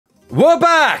We're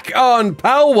back on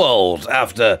Palworld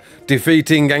after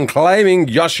defeating and claiming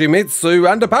Yoshimitsu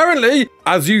and apparently,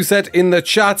 as you said in the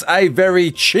chat, a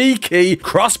very cheeky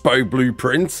crossbow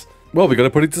blueprint. Well, we're going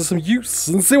to put it to some use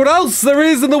and see what else there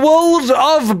is in the world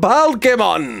of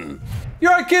Pokemon. You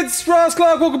alright, kids?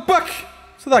 Raasclark, welcome back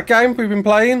to that game we've been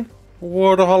playing.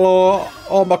 What the hell are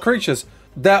all my creatures?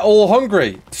 They're all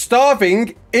hungry,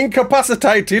 starving,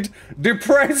 incapacitated,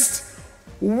 depressed.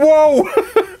 Whoa!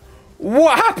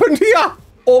 What happened here?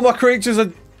 All my creatures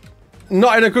are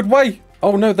not in a good way.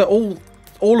 Oh no, they're all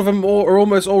of them are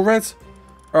almost all red.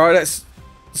 All right, let's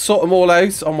sort them all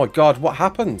out. Oh my god, what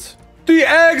happened? The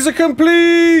eggs are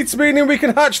complete, meaning we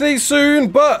can hatch these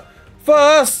soon. But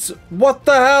first, what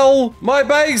the hell? My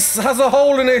base has a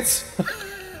hole in it.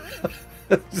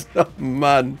 Oh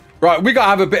man. Right, we gotta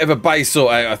have a bit of a base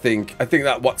sort out. I think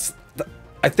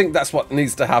that's what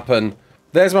needs to happen.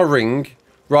 There's my ring.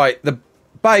 Right, the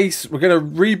base, we're going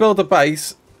to rebuild the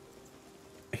base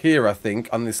here, I think,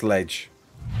 on this ledge.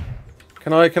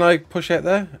 Can I push out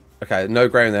there? Okay, no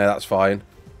ground there, that's fine.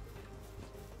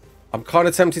 I'm kind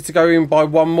of tempted to go in by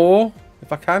one more,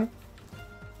 if I can.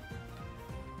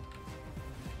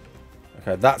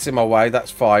 Okay, that's in my way,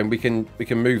 that's fine. We can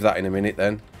move that in a minute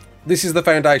then. This is the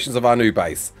foundations of our new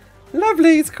base.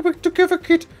 Lovely, it's coming together,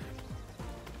 kid.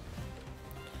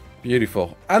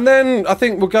 Beautiful. And then I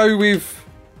think we'll go with,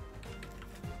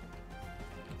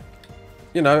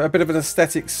 you know, a bit of an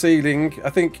aesthetic ceiling. I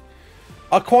think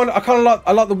I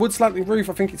like the wood slanting roof.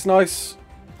 I think it's nice.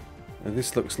 And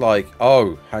this looks like,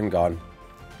 oh, hang on.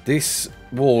 This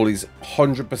wall is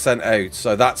 100% out,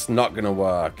 so that's not going to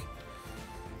work.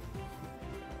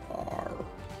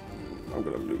 I'm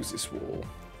going to lose this wall.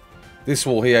 This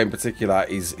wall here in particular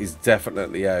is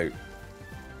definitely out.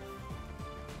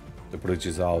 The bridge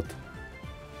is out.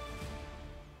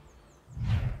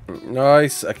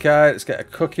 Nice. Okay, let's get a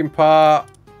cooking pot.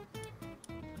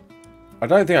 I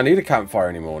don't think I need a campfire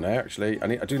anymore now, actually. I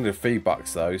do need a feed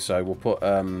box though, so we'll put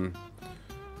no,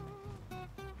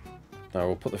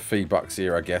 we'll put the feed box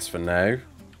here, I guess, for now.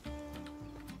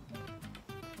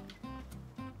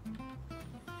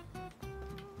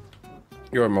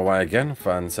 You're on my way again.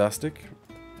 Fantastic.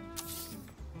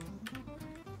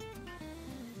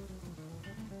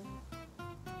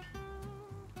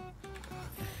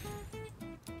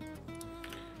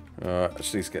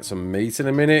 Actually, let's get some meat in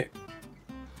a minute.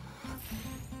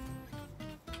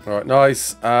 Alright,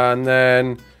 nice. And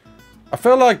then I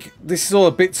feel like this is all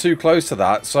a bit too close to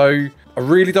that, so I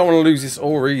really don't want to lose this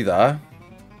ore either.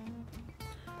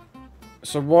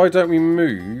 So why don't we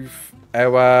move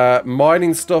our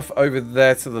mining stuff over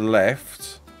there to the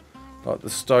left, like the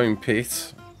stone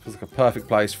pit. Feels like a perfect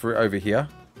place for it over here.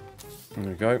 There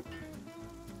we go.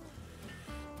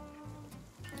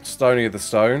 Stony of the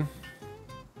stone.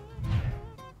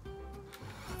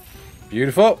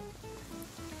 Beautiful.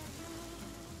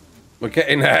 We're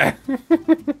getting there.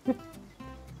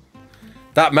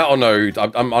 That metal node,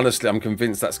 I'm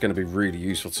convinced that's going to be really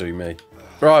useful to me.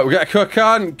 Right, we'll get a cook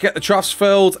on, get the troughs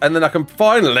filled, and then I can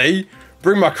finally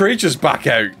bring my creatures back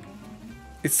out.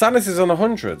 Its sanity's on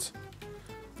 100.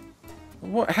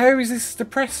 What? How is this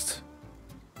depressed?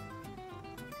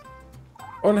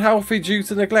 Unhealthy due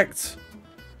to neglect.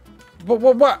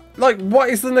 What? Like, what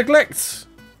is the neglect?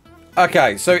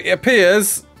 Okay, so it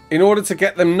appears in order to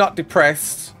get them not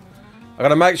depressed, I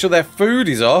gotta make sure their food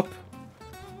is up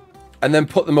and then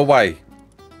put them away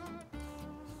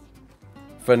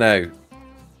for now.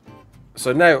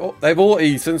 So now they've all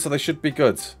eaten, so they should be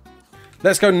good.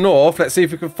 Let's go north. Let's see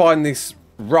if we can find this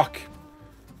rock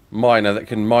miner that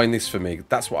can mine this for me.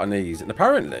 That's what I need. And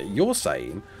apparently you're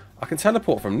saying I can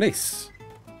teleport from this.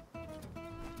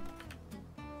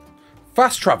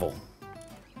 Fast travel.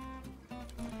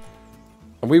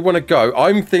 And we want to go,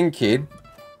 I'm thinking,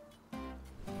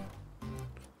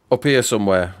 up here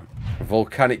somewhere.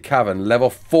 Volcanic cavern, level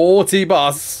 40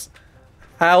 boss.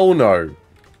 Hell no.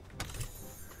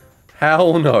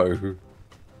 Hell no.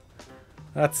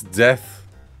 That's death.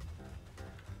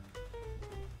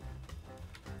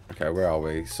 Okay, where are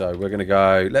we? So we're gonna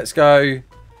go. Let's go.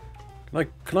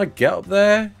 Can I get up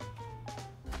there?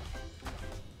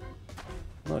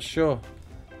 Not sure.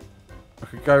 I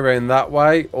could go around that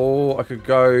way, or I could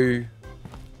go.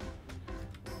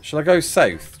 Should I go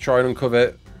south? Try and uncover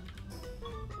it,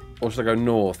 or should I go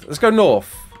north? Let's go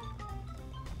north.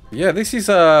 Yeah, this is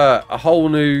a whole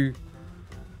new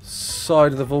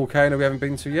side of the volcano we haven't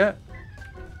been to yet.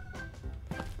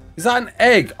 Is that an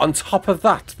egg on top of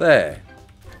that there?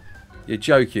 You're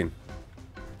joking.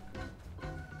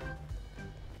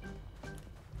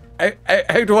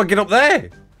 How do I get up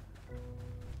there?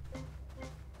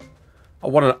 I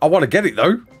want to get it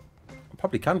though.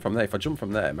 probably can from there. If I jump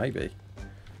from there, maybe.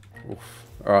 Oof.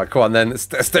 Alright, come on then. Let's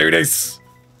do this.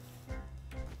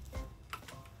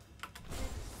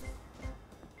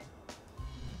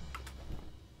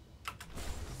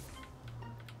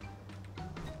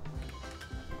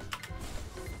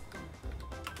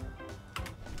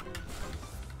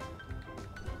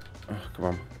 Oh, come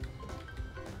on.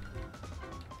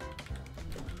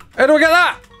 How do I get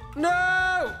that?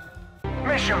 No!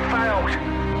 Mission failed.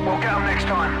 We'll get them next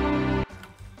time.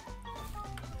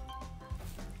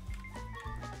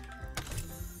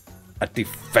 A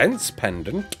defense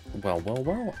pendant? Well, well,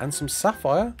 well. And some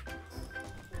sapphire.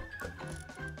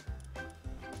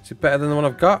 Is it better than the one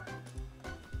I've got?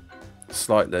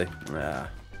 Slightly. Yeah.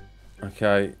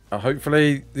 Okay.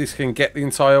 Hopefully this can get the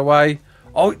entire way.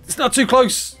 Oh, it's not too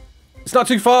close. It's not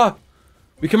too far.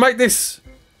 We can make this.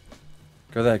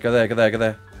 Go there, go there, go there, go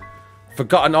there.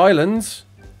 Forgotten Islands.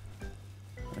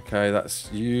 Okay,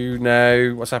 that's you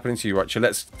now. What's happening to you, Roger?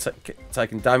 Let's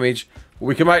taking damage.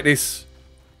 We can make this.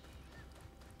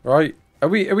 Right. Are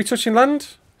we touching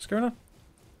land? What's going on?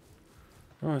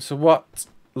 Alright, so what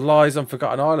lies on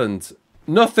Forgotten Island?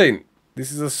 Nothing.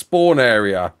 This is a spawn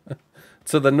area.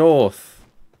 To the north.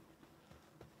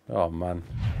 Oh man.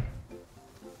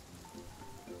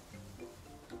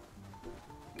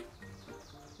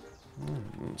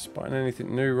 Spotting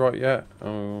anything new right yet?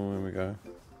 Oh, here we go.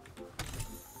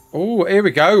 Oh, here we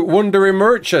go. Wandering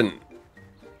Merchant.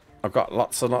 I've got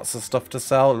lots and lots of stuff to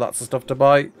sell, lots of stuff to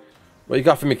buy. What you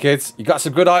got for me, kids? You got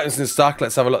some good items in stock.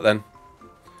 Let's have a look then.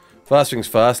 First things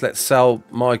first, let's sell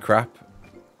my crap.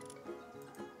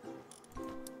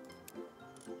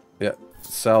 Yep,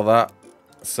 sell that.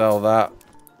 Sell that.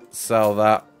 Sell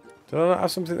that. Do I not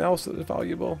have something else that is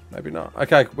valuable? Maybe not.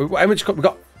 Okay, how much? We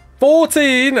got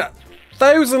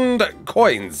 14,000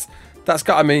 coins. That's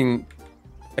got to mean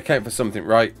account for something,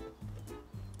 right?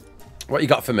 What you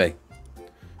got for me?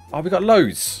 Oh, we got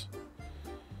loads.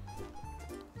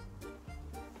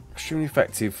 Extremely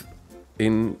effective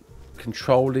in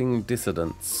controlling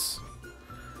dissidents.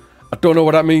 I don't know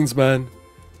what that means, man.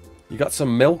 You got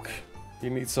some milk? You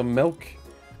need some milk?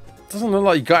 Doesn't look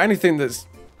like you got anything that's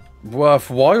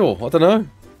worthwhile. I don't know.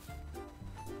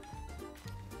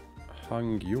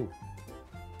 Hang you.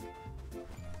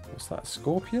 What's that?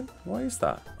 Scorpion? What is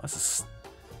that? That's a...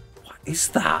 What is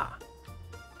that?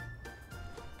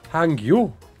 Hang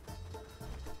you.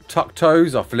 Tuck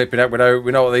toes. Oh, flip it out.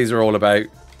 We know what these are all about.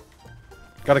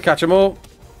 Gotta catch them all.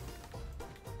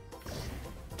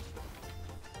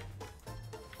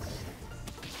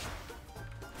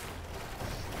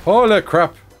 Holy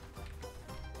crap.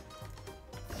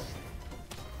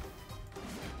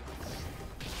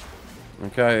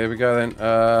 Okay, here we go then.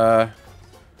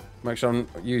 Make sure I'm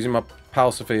using my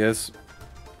Palsophias.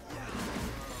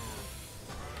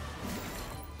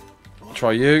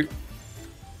 Try you.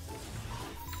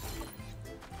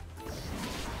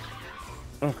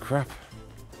 Oh crap.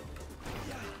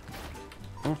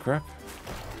 Oh crap.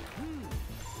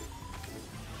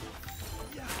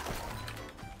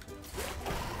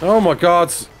 Oh my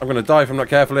god. I'm gonna die if I'm not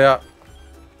careful here.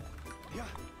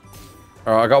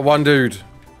 Alright, I got one dude.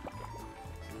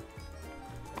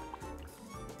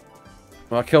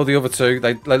 Well, I killed the other two.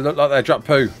 They look like they dropped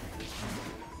poo.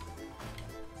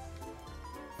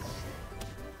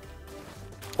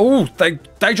 Oh,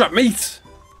 they dropped meat.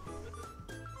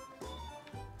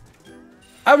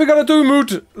 How are we gonna do,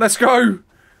 Mood? Let's go.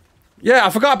 Yeah, I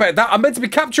forgot about that. I'm meant to be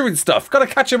capturing stuff. Gotta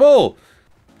catch them all.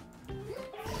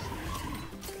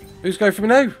 Who's going for me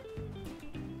now?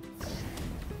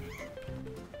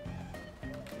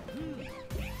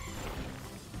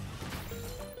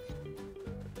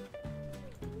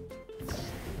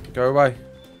 Go away.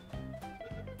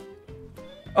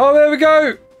 Oh, there we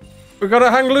go. We got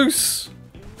to hang loose.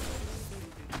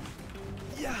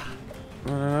 Yeah.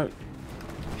 No.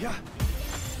 Yeah.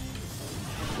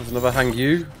 There's another hang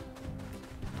you.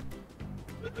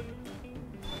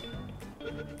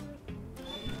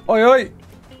 Oi, oi.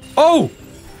 Oh!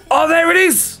 Oh, there it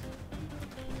is!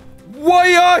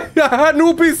 Why,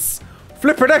 Anubis!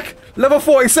 Flipper deck, level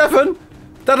 47.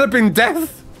 That'd have been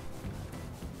death.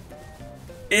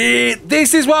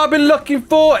 This is what I've been looking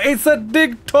for. It's a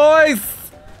dig toys.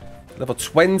 Level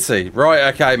 20.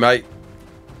 Right, okay, mate.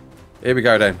 Here we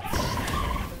go then.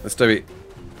 Let's do it.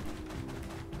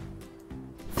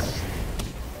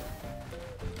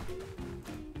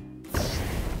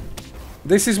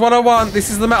 This is what I want. This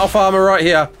is the metal farmer right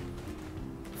here.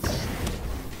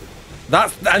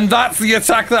 That's the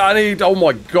attack that I need. Oh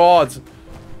my god.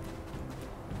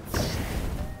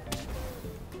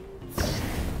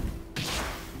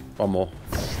 One more.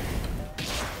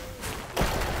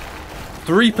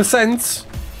 3%.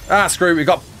 Ah, screw it. We've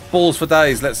got balls for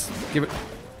days. Let's give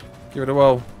it a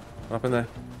whirl. What happened there?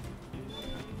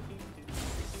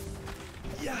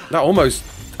 That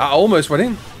almost went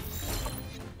in.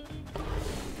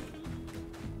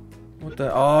 What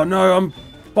the? Oh no, I'm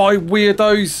by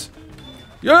weirdos.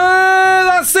 Yeah,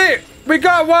 that's it. We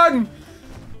got one.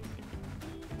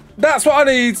 That's what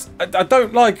I need. I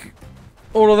don't like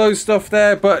all of those stuff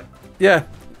there, but yeah.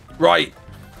 Right.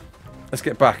 Let's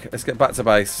get back. Let's get back to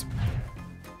base.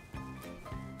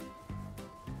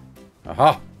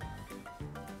 Aha.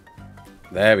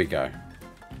 There we go.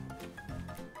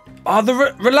 Oh,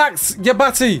 relax,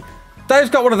 Yabati. Dave's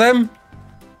got one of them.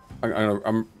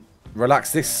 I'm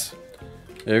relax this.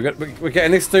 Yeah, we're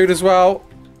getting this dude as well.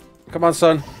 Come on,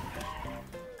 son.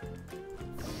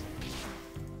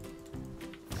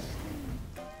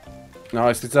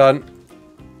 Nicely done.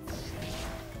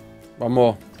 One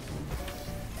more.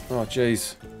 Oh,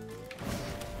 jeez.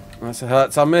 That's a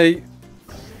hurt on me.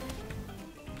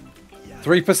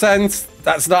 3%.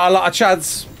 That's not a lot of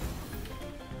chance.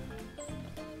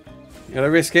 You gonna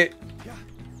risk it?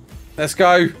 Let's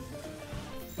go.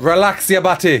 Relax,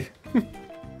 Yabati.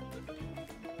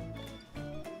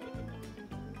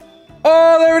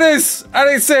 Oh, there it is. And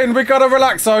it's in. We got a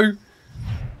relaxo.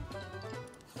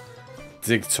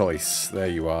 Dig toys. There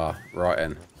you are. Right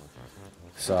in.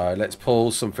 So let's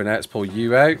pull something out. Let's pull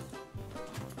you out.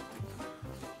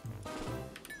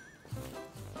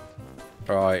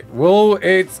 Right. Will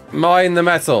it mine the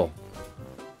metal?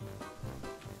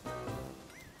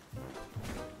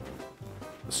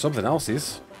 Something else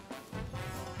is.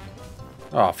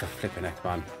 Oh, for flipping heck,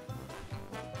 man.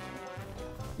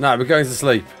 No, we're going to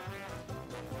sleep.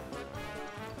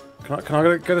 Can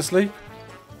I go to sleep?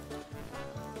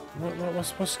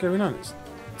 What's going on? It's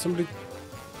somebody.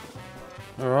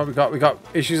 All right, we got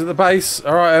issues at the base.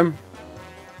 All right,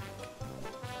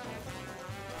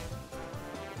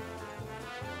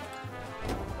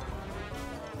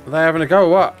 Are they having a go or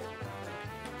what?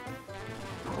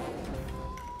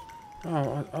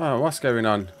 Oh, what's going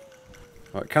on?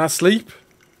 Right, can I sleep?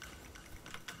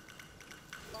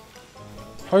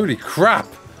 Holy crap!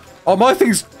 Oh, my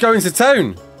thing's going to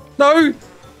town. No!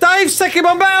 Dave's taking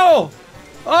my metal!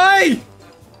 Hey!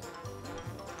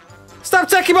 Stop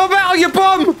taking my metal, you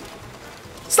bum!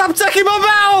 Stop taking my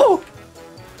metal!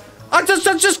 I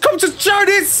just come to show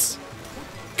this!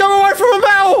 Go away from my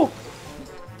metal!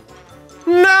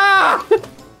 Nah!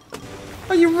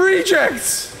 Are you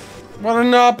rejects? What a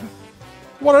knob!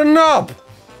 What a knob!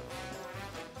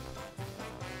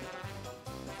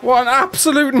 What an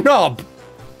absolute knob!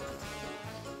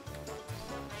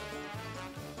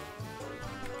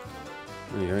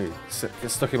 There you go.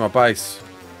 Get stuck in my base.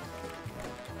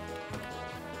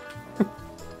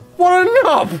 What a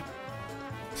knob!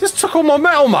 Just took all my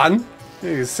metal, man.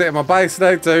 You can sit in my base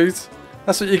now, dude.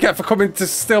 That's what you get for coming to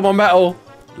steal my metal.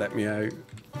 Let me out.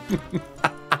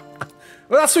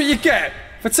 Well, that's what you get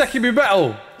for taking me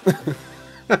metal.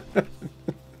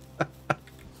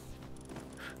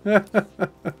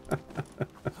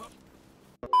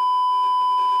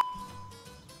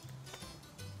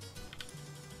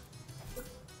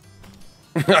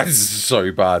 This is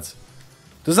so bad.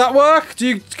 Does that work?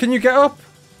 Can you get up?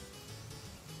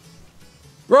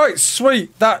 Right,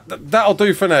 sweet. That'll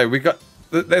do for now.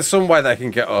 There's some way they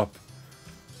can get up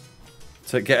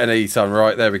to get an eat on.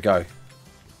 Right, there we go.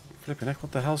 Flipping heck,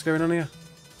 what the hell's going on here?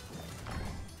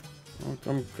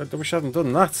 I wish I hadn't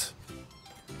done that.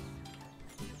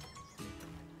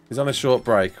 He's on a short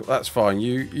break. That's fine.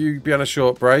 You be on a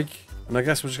short break, and I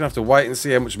guess we're just gonna have to wait and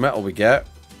see how much metal we get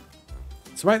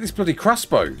to make this bloody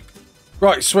crossbow.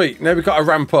 Right, sweet. Now we've got to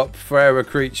ramp up for our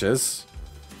creatures.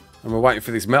 And we're waiting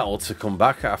for this metal to come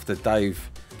back after Dave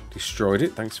destroyed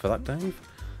it. Thanks for that, Dave.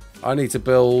 I need to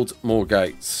build more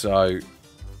gates, so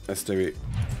let's do it.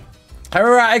 How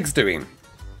are our eggs doing?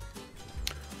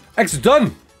 Eggs are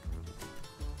done.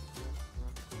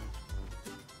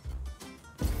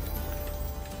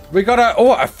 We got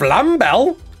a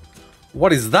flambell.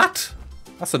 What is that?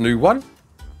 That's a new one.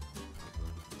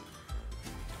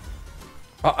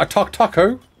 A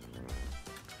taco.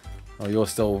 Oh, you're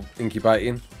still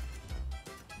incubating.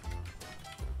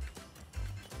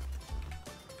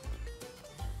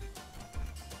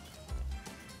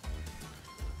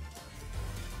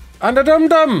 And a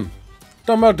dum-dum.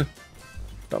 Dum-dum.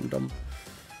 Dum-dum.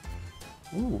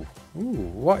 Ooh.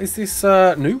 What is this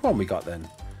new one we got then?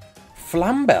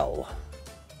 Flambell.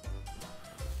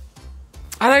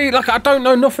 I don't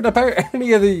know nothing about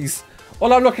any of these.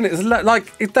 All I'm looking at is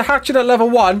like, if they're hatching at level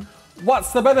 1,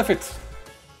 what's the benefit?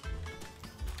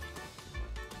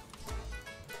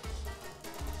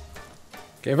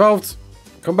 Get involved.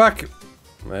 Come back.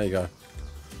 There you go.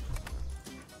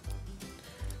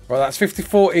 Right, that's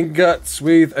 54 ingots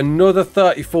with another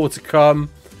 34 to come.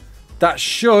 That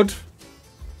should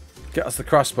get us the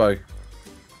crossbow.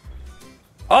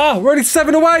 Ah, we're only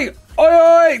 7 away. Oi,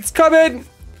 oi, it's coming.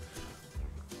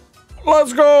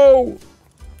 Let's go.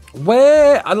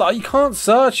 Where? You can't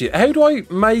search it. How do I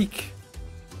make...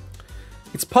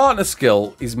 Its partner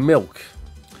skill is milk.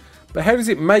 But how does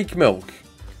it make milk?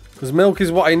 Because milk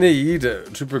is what I need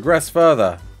to progress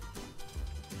further.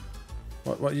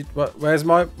 Where's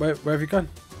my... Where have you gone?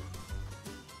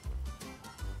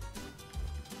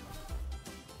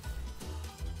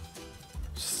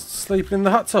 Sleeping in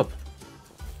the hot tub.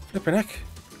 Flipping heck.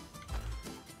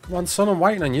 Come on, son, I'm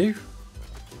waiting on you.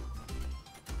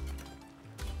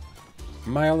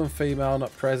 Male and female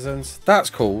not present. That's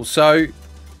cool. So...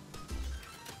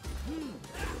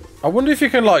 I wonder if you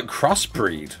can, like,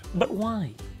 crossbreed. But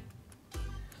why?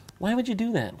 Why would you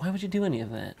do that? Why would you do any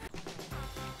of that?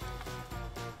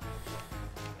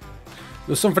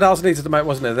 There's something else I needed to make,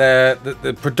 wasn't there?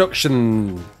 The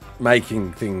production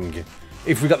making thing.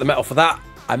 If we got the metal for that,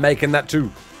 I'm making that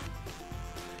too.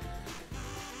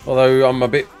 Although I'm a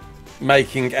bit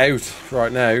making out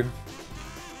right now.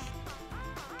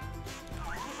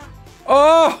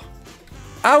 Oh!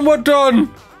 And we're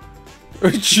done!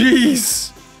 Jeez!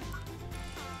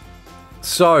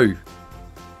 So,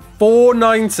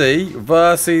 490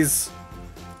 versus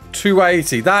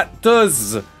 280. That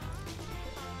does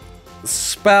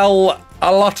spell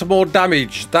a lot more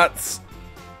damage. That's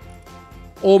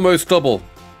almost double.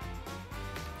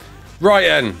 Right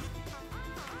then.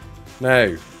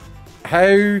 Now, how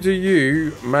do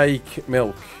you make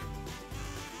milk?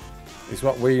 Is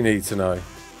what we need to know.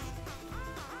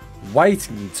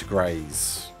 Waiting to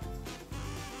graze.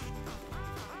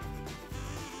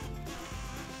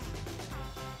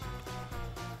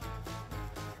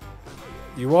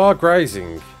 You are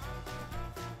grazing.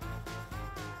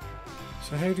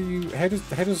 So how do you... How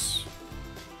does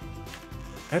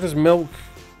milk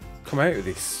come out of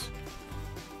this?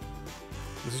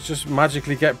 Does it just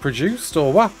magically get produced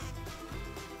or what?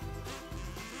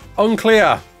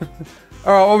 Unclear.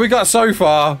 Alright, what we got so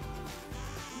far?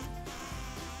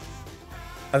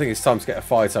 I think it's time to get a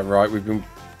fight on, right? We've been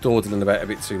dawdling about a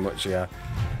bit too much here.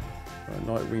 Right,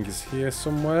 Nightwing is here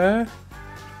somewhere.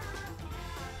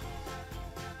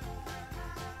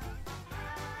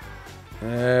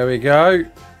 There we go.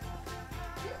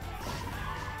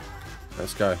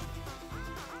 Let's go.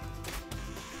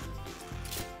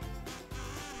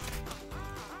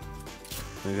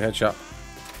 Need a headshot.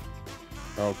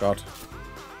 Oh god.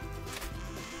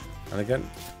 And again.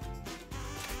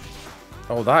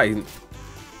 Oh, that ain't...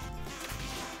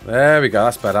 There we go,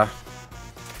 that's better.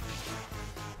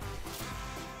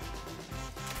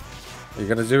 Are you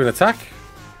going to do an attack?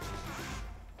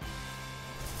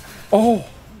 Oh!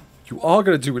 You are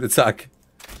going to do an attack.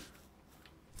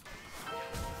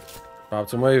 About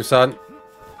to move, son.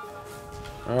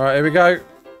 Alright, here we go.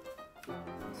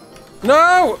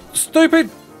 No! Stupid!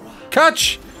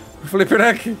 Catch! Flipping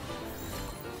heck. Have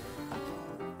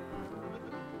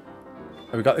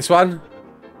we got this one?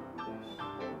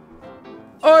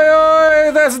 Oi,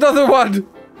 oi! There's another one!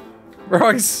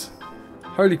 Right.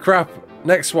 Holy crap.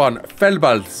 Next one.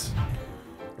 Felbald.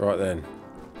 Right then.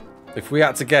 If we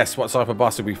had to guess what type of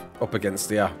boss are we up against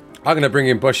here, I'm going to bring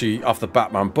in Bushi off the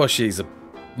bat, man. Bushi's a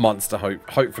monster,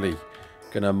 hopefully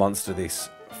going to monster this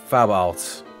fab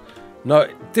out. No,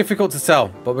 difficult to tell,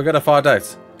 but we're going to find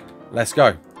out. Let's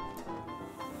go.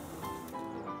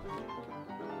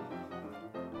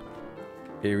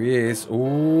 Here he is.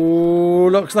 Ooh,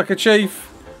 looks like a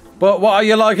chief. But what are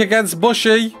you like against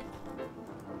Bushi?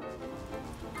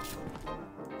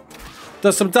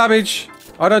 Does some damage.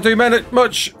 I don't do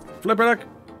much. Flipping heck.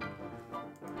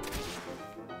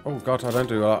 Oh god, I don't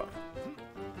do that.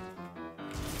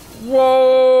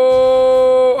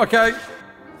 Whoa! Okay.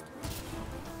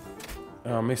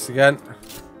 Oh, I missed again.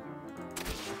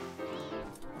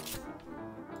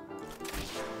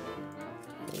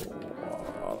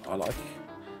 Oh, I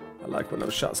like when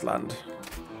those shots land.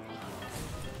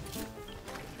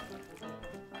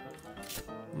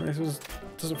 This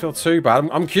doesn't feel too bad.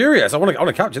 I'm curious. I want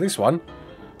to capture this one.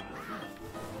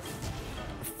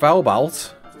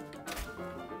 Felbald.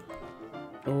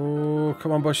 Oh,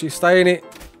 come on, Bushi. Stay in it.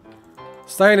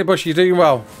 Stay in it, Bushi. You're doing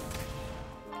well.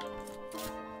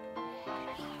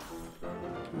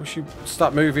 We should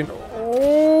start moving.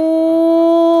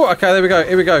 Oh, okay, there we go.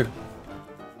 Here we go.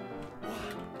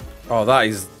 Oh, that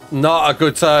is not a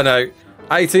good turnout.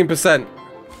 18%.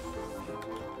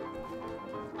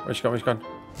 Where's she gone? Where's she gone?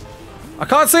 I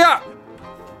can't see her!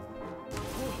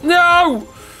 No!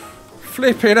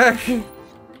 Flipping heck.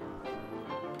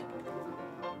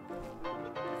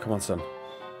 Come on, son.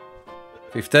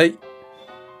 50.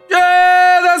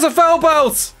 Yeah, there's a fell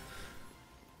belt!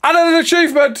 And an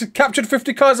achievement! Captured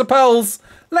 50 Kaiser Pals.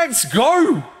 Let's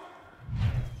go!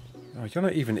 Oh, you're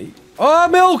not even eating. Oh,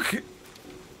 milk!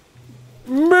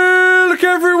 Milk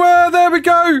everywhere! There we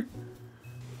go!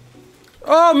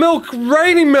 Oh, milk!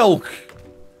 Raining milk!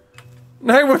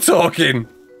 Now we're talking!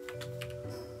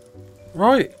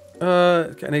 Right.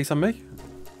 Getting eat on me.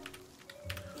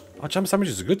 Oh, jam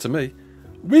sandwiches are good to me.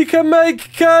 We can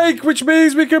make cake, which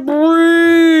means we can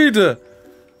breed!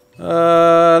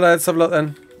 Let's have a look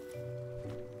then.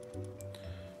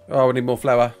 Oh, we need more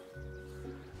flour.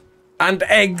 And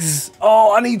eggs!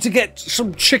 Oh, I need to get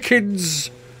some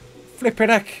chickens! Flipping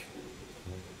heck.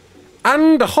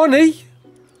 And honey!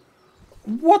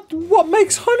 What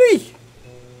makes honey?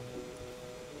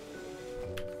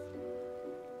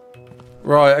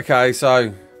 Right, okay,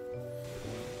 so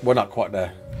we're not quite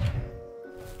there.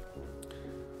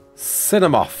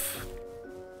 Cinnamoth.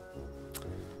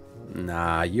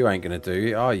 Nah, you ain't gonna do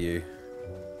it, are you?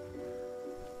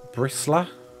 Bristler.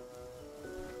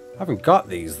 I haven't got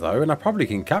these though, and I probably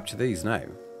can capture these now.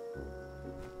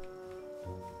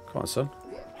 Come on, son.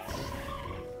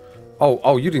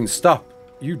 Oh, you didn't stop.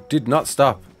 You did not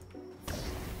stop.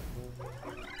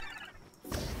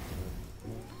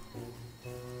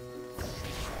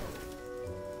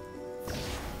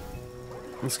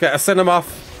 Let's get a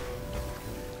Cinnamoth.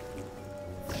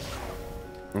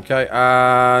 Okay,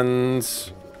 and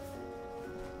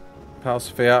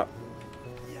Palsphere.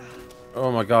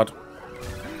 Oh my god.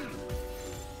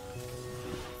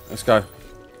 Let's go.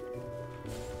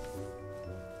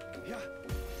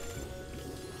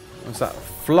 What's that?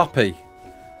 Floppy.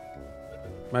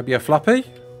 Maybe a floppy?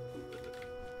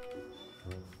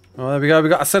 Oh, there we go. We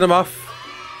got a Cinnamoth.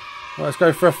 Well, let's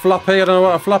go for a floppy. I don't know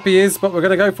what a floppy is, but we're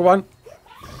going to go for one.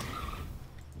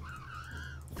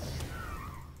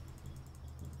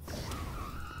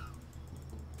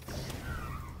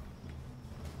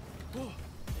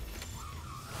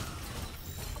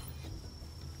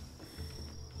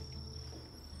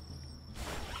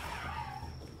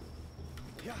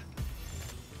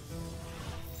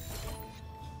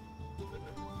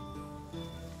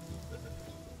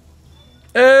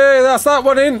 Hey, that's that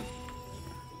one in. I'm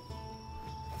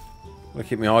gonna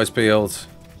keep my eyes peeled.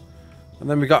 And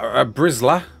then we got a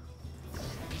Brizzler.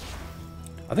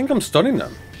 I think I'm stunning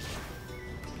them.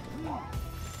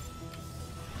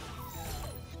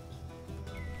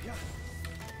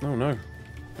 Oh no.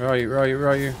 Where are you? Where are you? Where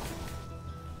are you?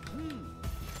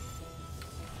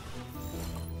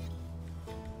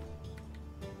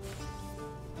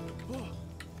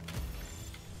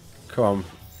 Come on.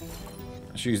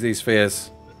 Let's use these spheres.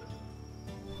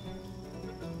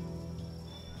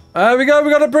 There we go, we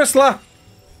got a Bristler.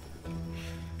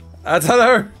 I don't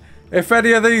know if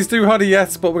any of these do honey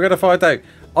yet, but we're going to find out.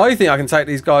 I think I can take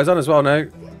these guys on as well now.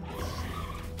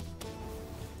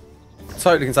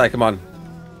 Totally can take them on.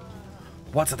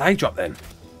 What did they drop then?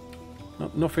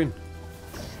 Nothing.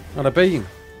 Not a bean.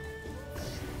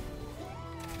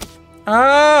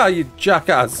 Ah, you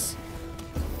jackass.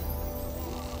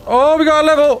 Oh, we got a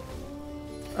level.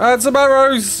 And some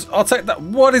arrows. I'll take that.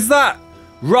 What is that?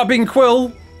 Rubbing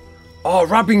quill. Oh,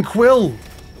 rubbing quill.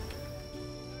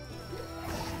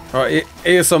 Alright,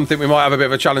 here's something we might have a bit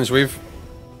of a challenge with.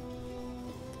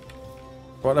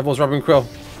 What level's rubbing quill?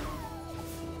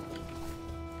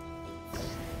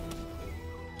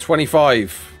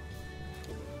 25.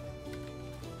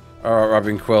 Alright,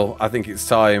 rubbing quill. I think it's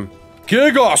time.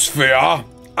 Gigasphere!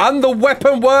 And the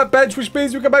weapon workbench, which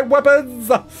means we can make weapons!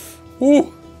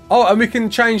 Ooh. Oh, and we can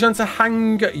change onto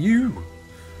Hang You.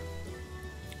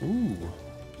 Ooh.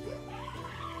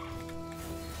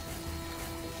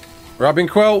 Rubbing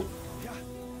quill.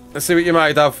 Let's see what you're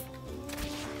made of.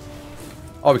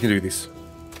 Oh, we can do this.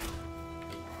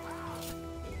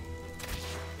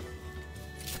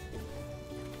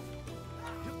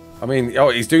 I mean, oh,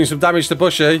 he's doing some damage to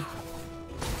Bushi.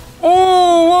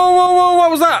 Oh, whoa, whoa, whoa,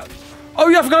 what was that? Oh,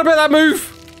 yeah, I forgot about that move.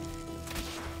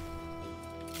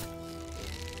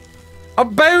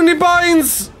 I'm bounding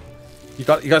binds. You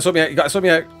got to sort me out. You got to sort me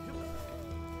out.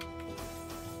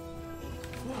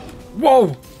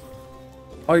 Whoa.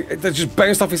 Oh, they just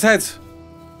bounced off his head.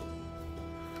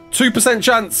 2%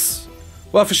 chance.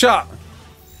 Worth a shot.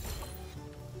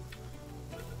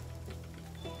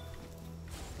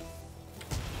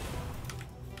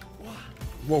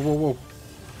 Whoa, whoa, whoa.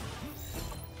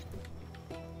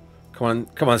 Come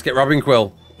on, let's get Rubbing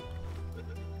Quill.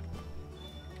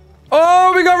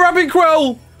 Oh, we got Rubbing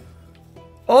Quill!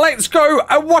 Let's go!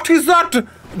 And what is that?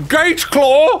 Gate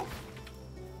claw!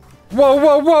 Whoa,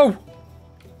 whoa, whoa!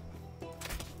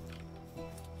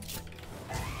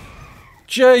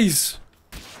 Jeez.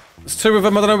 There's two of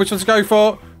them. I don't know which one to go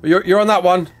for. You're on that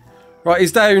one. Right,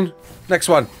 he's down. Next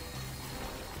one.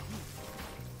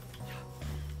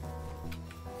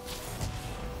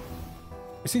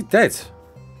 Is he dead?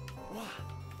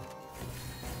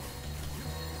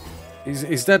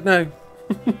 He's dead now.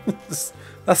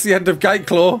 That's the end of Gate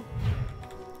Claw.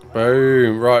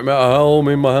 Boom. Right, metal helm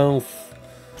in my health.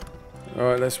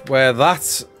 Alright, let's wear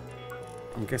that.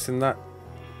 I'm guessing that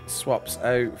swaps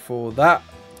out for that.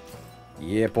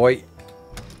 Yeah, boy.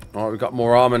 Alright, we've got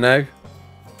more armor now.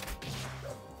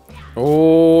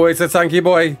 Oh, it's a tanky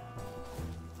boy.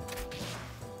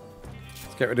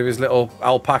 Let's get rid of his little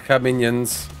alpaca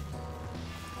minions.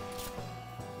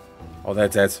 Oh, they're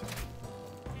dead.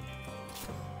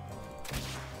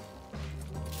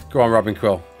 Go on, Robin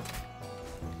Quill.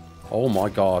 Oh my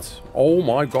god. Oh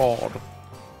my god.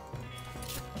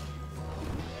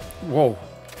 Whoa.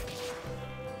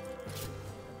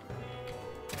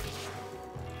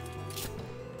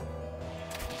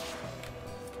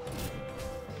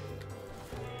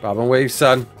 Bob and weave,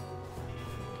 son.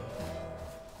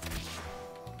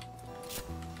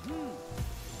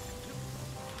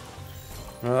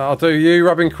 I'll do you,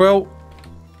 Robin Quill.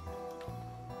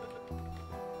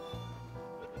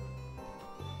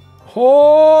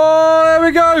 Oh, there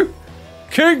we go.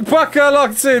 King Pucker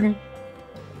locked in.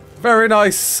 Very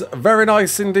nice. Very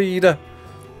nice indeed.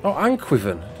 Oh, and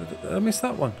Quiven. Did I miss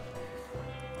that one?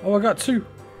 Oh, I got two.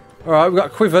 Alright, we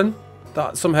got Quiven.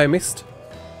 That somehow missed.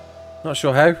 Not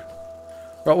sure how.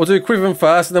 Right, we'll do Quiven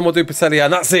first, and then we'll do Patelia,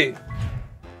 and that's it.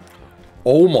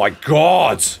 Oh my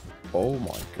god. Oh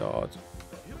my god.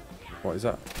 What is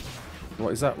that?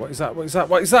 What is that? What is that? What is that?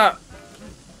 What is that?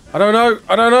 I don't know.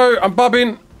 I don't know. I'm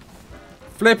bobbing.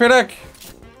 Flipping heck.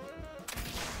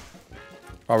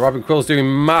 Oh, Robin Quill's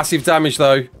doing massive damage,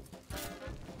 though.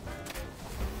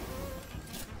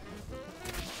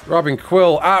 Robin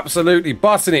Quill absolutely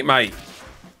bossing it, mate.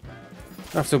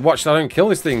 I have to watch that I don't kill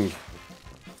this thing.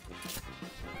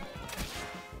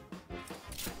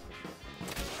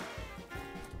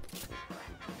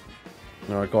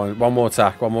 Alright, go on. One more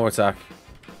attack. One more attack.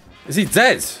 Is he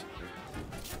dead?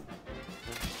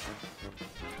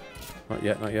 Not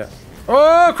yet, not yet.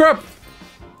 Oh, crap!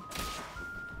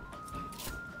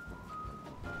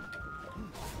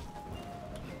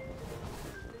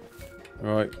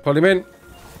 Alright, pull him in.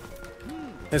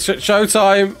 It's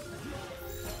showtime.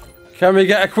 Can we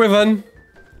get a Quiven?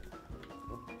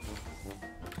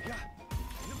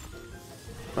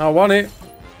 I want it.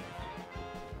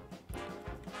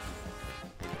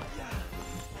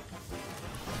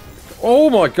 Oh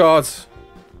my god.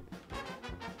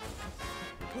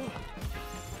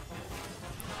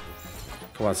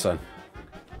 Come on, son.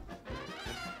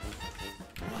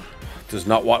 Does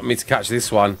not want me to catch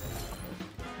this one.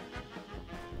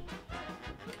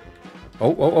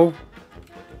 Oh, oh, oh.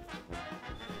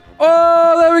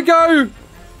 Oh, there we go.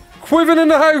 Quiven in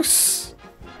the house.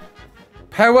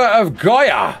 Power of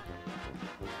Gaia.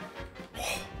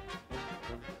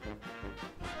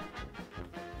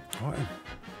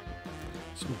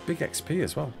 Some big XP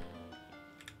as well.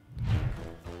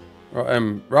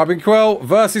 Right, Robin Quill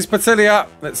versus Patelia.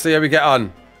 Let's see how we get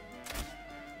on.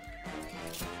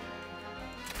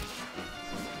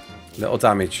 Little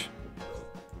damage.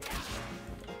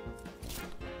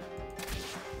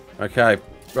 Okay,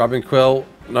 Robin Quill.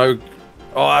 No.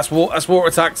 Oh, that's water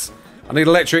attacks. I need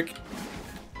electric.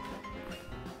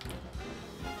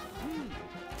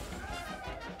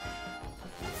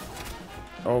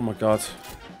 Oh my god.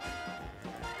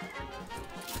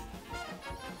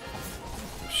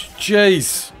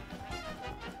 Jeez.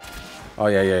 Oh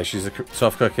yeah, yeah, she's a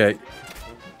tough cookie.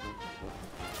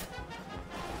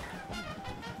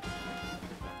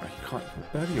 Oh, you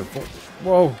can't barely avoid.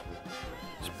 Whoa.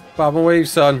 Bob and weave,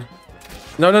 son.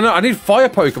 No, no, no. I need fire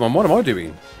Pokemon. What am I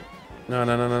doing? No,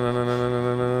 no, no, no, no, no, no,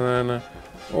 no, no, no, no.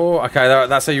 Oh, okay.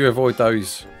 That's how you avoid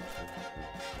those.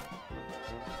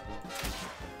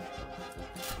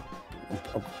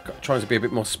 I'm trying to be a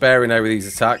bit more sparing now with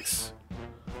these attacks.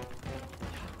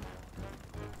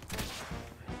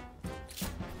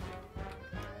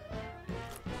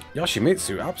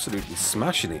 Yoshimitsu absolutely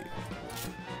smashing it.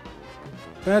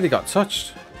 Barely got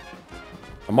touched.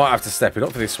 I might have to step it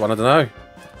up for this one. I don't know.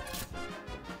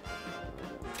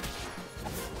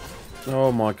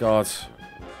 Oh my god.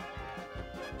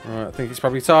 Alright, I think it's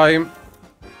probably time.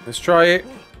 Let's try it.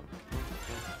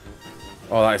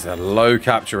 Oh, that is a low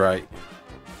capture rate.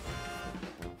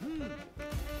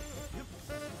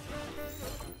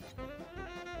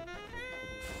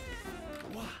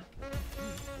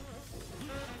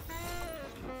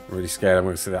 I'm really scared I'm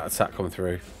going to see that attack come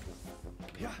through.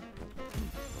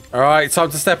 Alright, time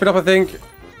to step it up, I think.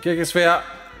 Gigasphere.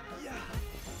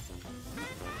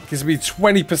 Gives me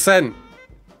 20%.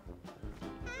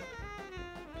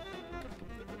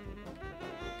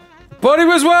 But it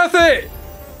was worth it!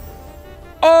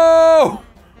 Oh!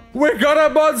 We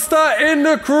got a monster in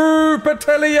the crew,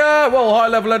 Patelia! Well, high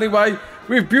level anyway,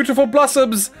 with beautiful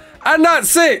blossoms. And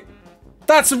that's it!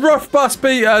 That's rough bus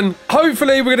beaten.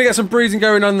 Hopefully, we're going to get some breezing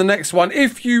going on the next one.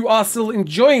 If you are still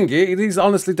enjoying it, it is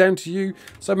honestly down to you.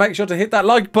 So make sure to hit that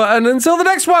like button. Until the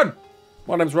next one,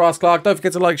 my name's Raasclark. Don't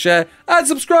forget to like, share, and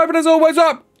subscribe. And as always,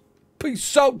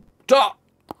 peace out.